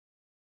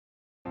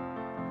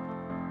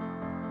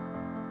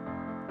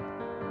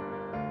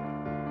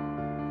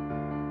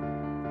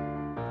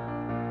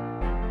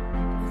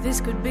This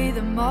could be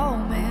the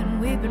moment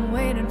we've been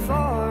waiting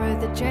for,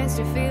 the chance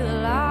to feel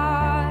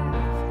alive.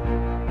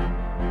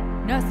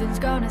 Nothing's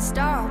gonna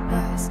stop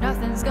us,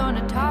 nothing's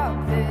gonna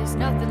top this,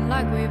 nothing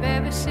like we've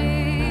ever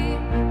seen.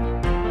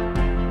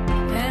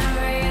 And I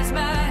raise my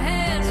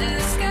hands to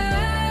the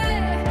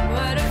sky,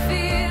 what a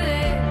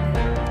feeling,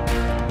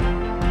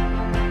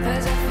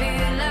 'cause I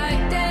feel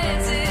like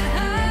dancing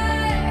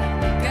high,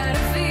 got a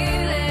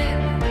feeling,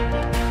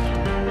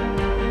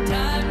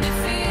 time to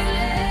feel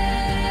it.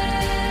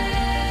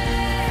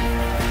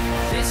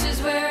 This is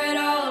where it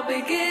all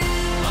begins.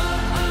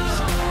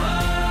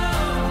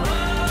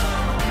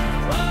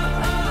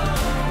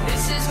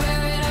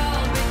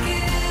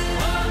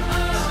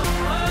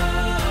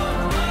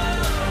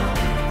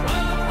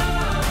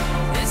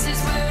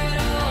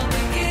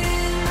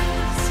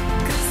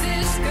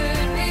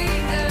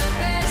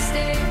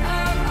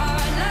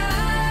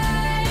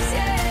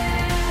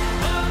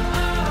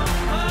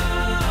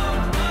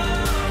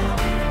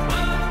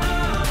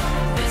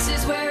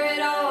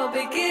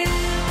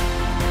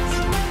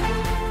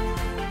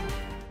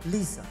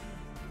 Lisa,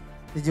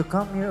 did you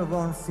come here of your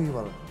own free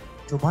will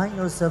to bind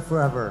yourself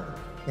forever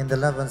in the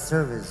love and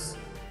service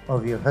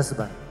of your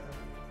husband?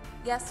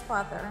 Yes,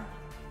 Father.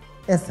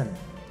 Ethan,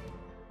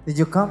 did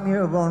you come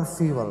here of your own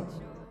free will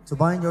to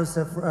bind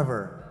yourself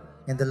forever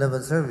in the love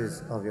and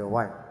service of your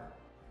wife?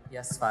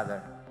 Yes,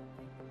 Father.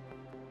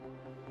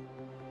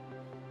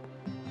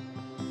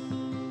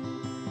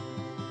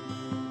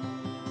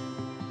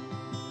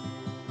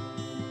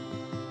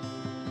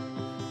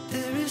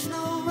 There is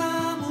no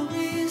rhyme or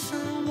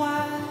reason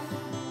why,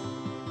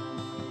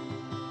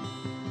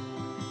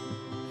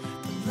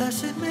 the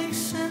less it makes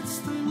sense,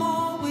 the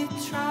more we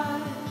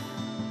try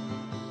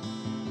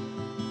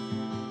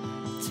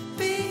to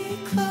be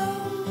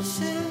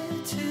closer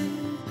to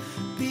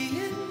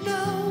being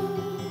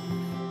known.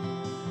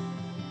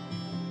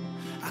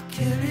 I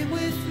carry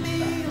with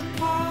me a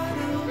part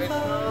of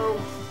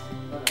us.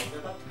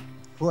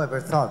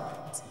 Whoever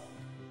thought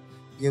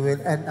you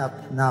will end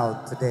up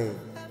now today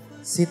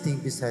sitting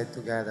beside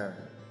together,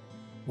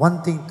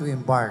 wanting to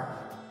embark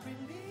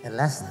a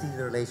lasting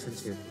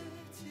relationship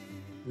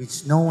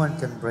which no one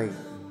can break,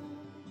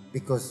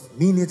 because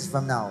minutes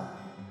from now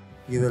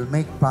you will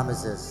make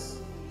promises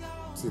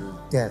till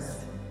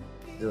death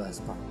do us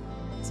part.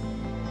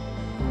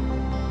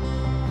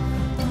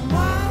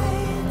 Why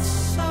it's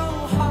so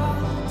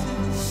hard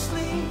to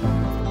sleep,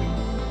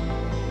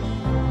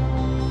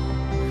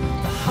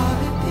 the heart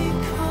it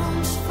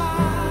becomes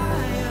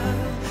fire,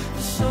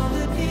 the soul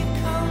it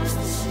becomes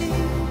the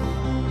sea.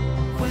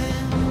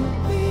 When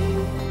we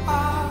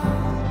are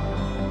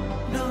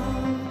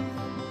known,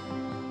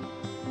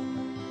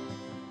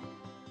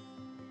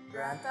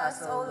 Grant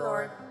us, O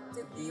Lord,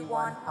 to be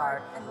one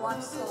heart and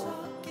one soul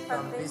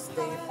from this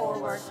day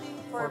forward,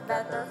 for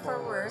better,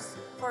 for worse,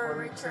 for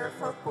richer,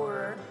 for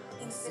poorer,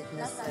 in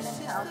sickness and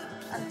in health,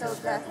 until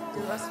death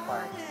do us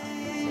part.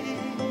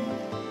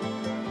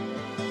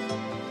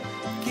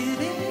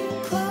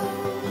 getting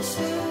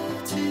closer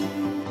to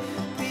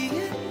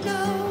being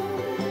known.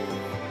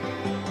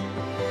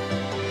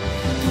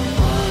 The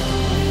one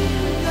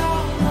we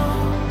all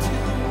want to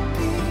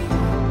be.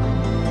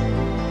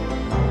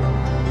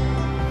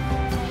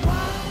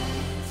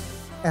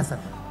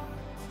 Ethan,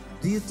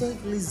 do you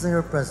take Lisa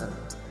her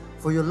present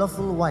for your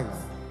lawful wife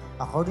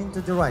according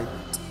to the right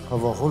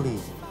of a holy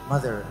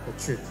mother, the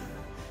truth?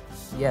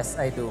 Yes,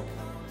 I do.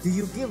 Do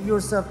you give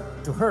yourself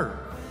to her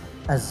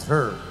as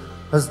her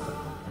husband?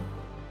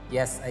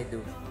 Yes, I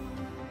do.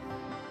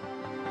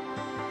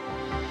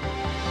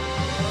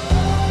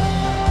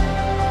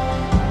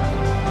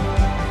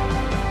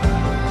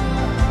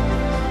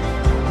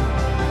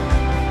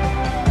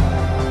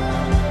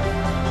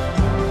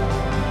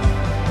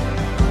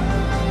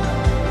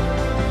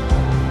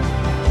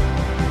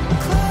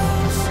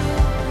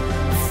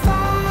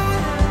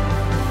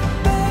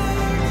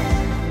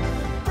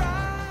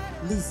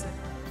 Lisa,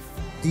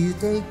 do you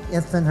take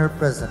Ethan her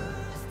present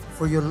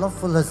for your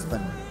lawful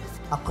husband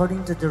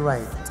according to the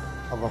right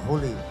of a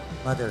holy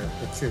mother,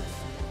 the truth?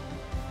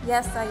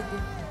 Yes, I do.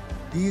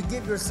 Do you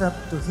give yourself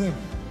to him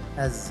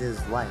as his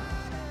wife?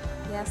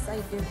 Yes, I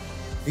do.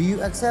 Do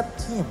you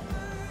accept him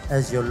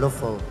as your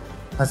lawful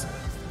husband?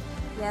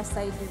 Yes,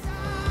 I do.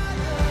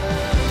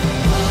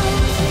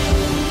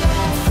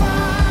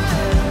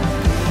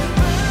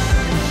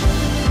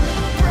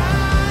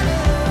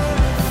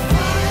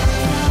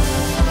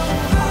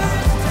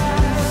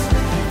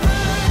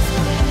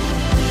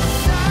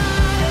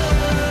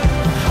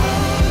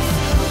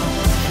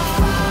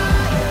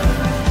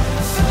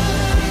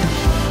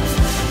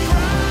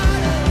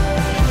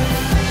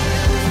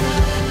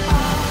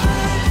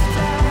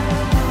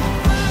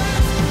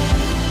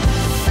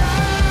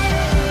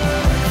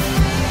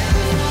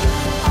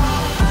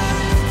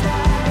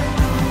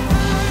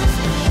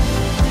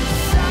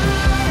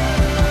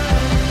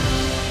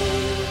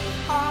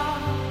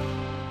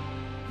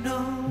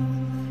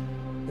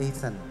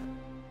 Ethan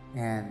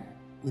and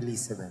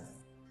Elizabeth,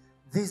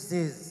 this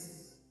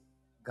is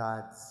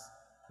God's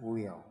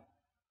will.